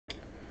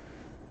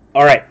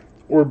All right,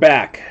 we're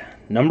back.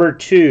 Number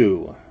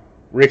 2.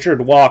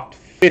 Richard walked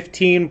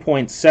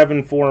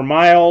 15.74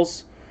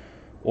 miles,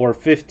 or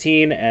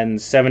 15 and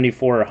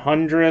 74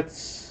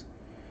 hundredths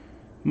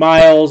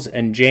miles,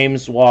 and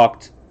James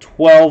walked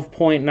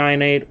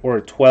 12.98,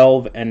 or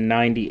 12 and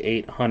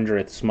 98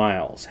 hundredths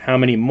miles. How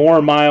many more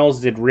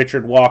miles did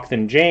Richard walk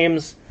than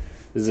James?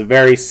 This is a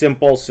very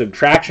simple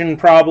subtraction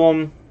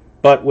problem,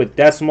 but with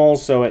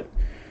decimals, so it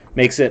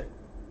makes it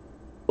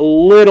a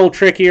little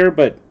trickier,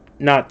 but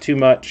not too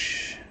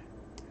much.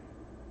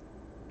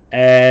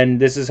 And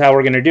this is how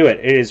we're going to do it.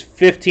 It is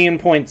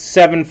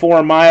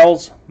 15.74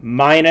 miles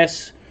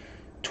minus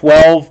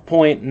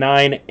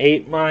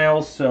 12.98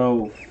 miles.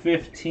 So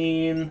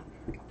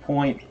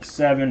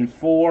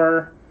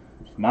 15.74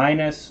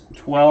 minus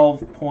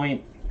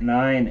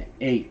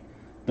 12.98.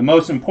 The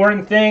most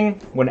important thing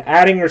when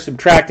adding or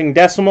subtracting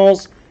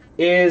decimals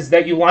is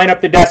that you line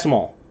up the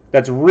decimal.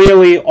 That's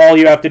really all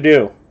you have to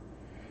do.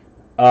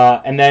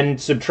 And then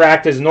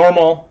subtract as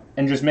normal,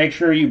 and just make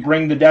sure you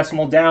bring the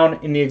decimal down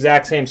in the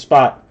exact same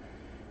spot.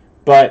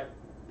 But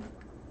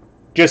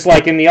just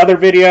like in the other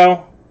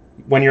video,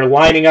 when you're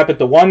lining up at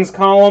the ones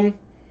column,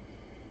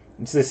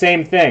 it's the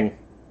same thing.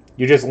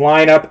 You just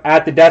line up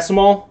at the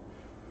decimal,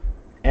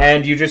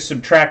 and you just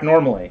subtract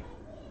normally.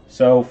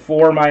 So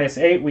 4 minus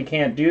 8, we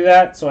can't do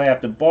that, so I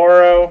have to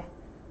borrow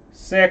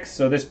 6.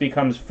 So this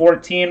becomes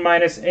 14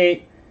 minus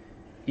 8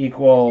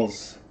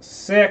 equals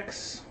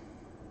 6.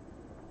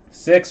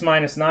 6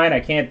 minus 9, I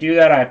can't do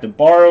that. I have to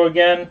borrow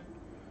again.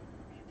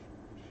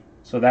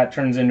 So that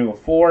turns into a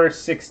 4.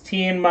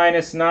 16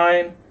 minus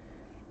 9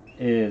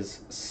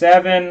 is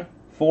 7.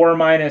 4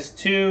 minus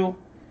 2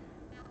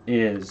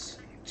 is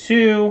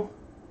 2.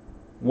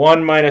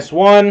 1 minus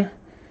 1.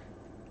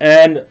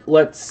 And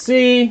let's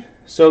see.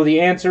 So the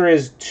answer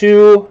is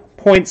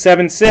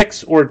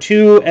 2.76, or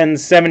 2 and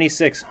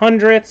 76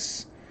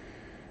 hundredths.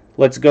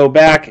 Let's go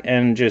back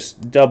and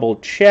just double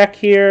check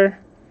here.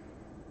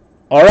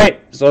 All right,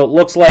 so it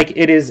looks like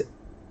it is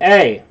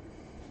A.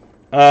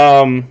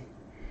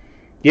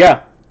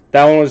 Yeah,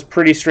 that one was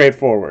pretty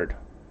straightforward.